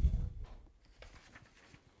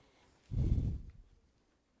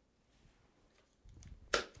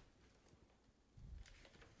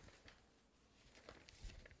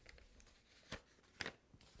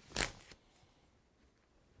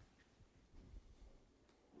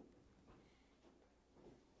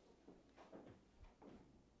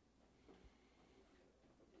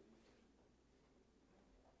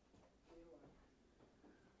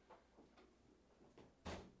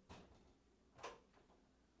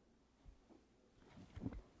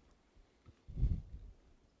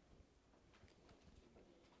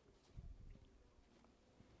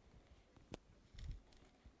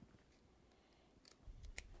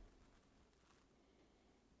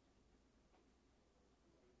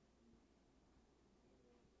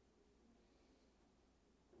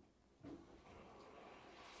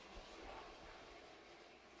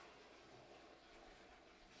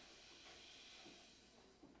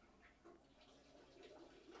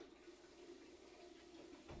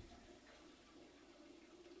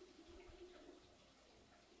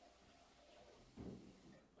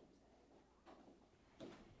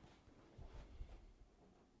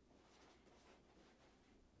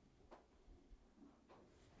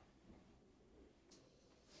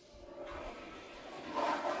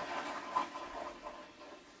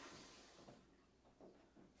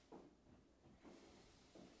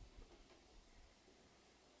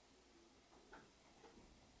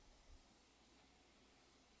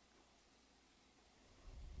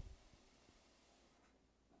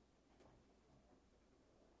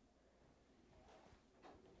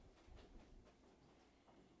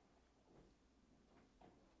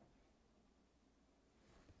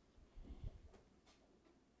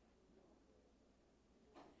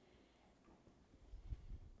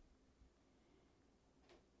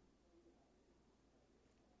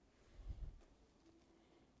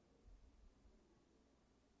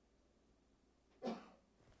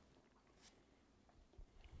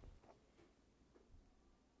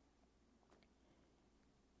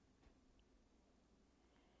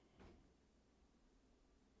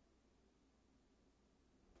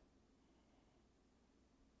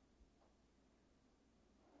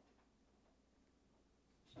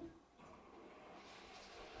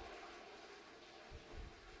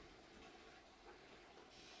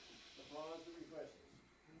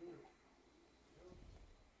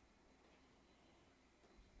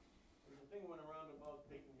 thing went around about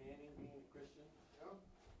Peyton Manning being a Christian. Yeah?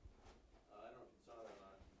 I don't know if you saw that or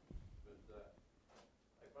not, but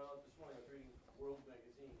I found out this morning, I was reading World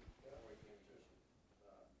Magazine, where I came to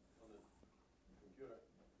on the computer,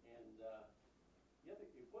 and the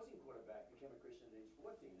opposing quarterback became a Christian at age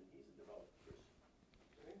 14, and he's a devout Christian.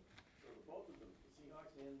 Okay. So the both of them, the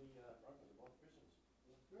Seahawks and the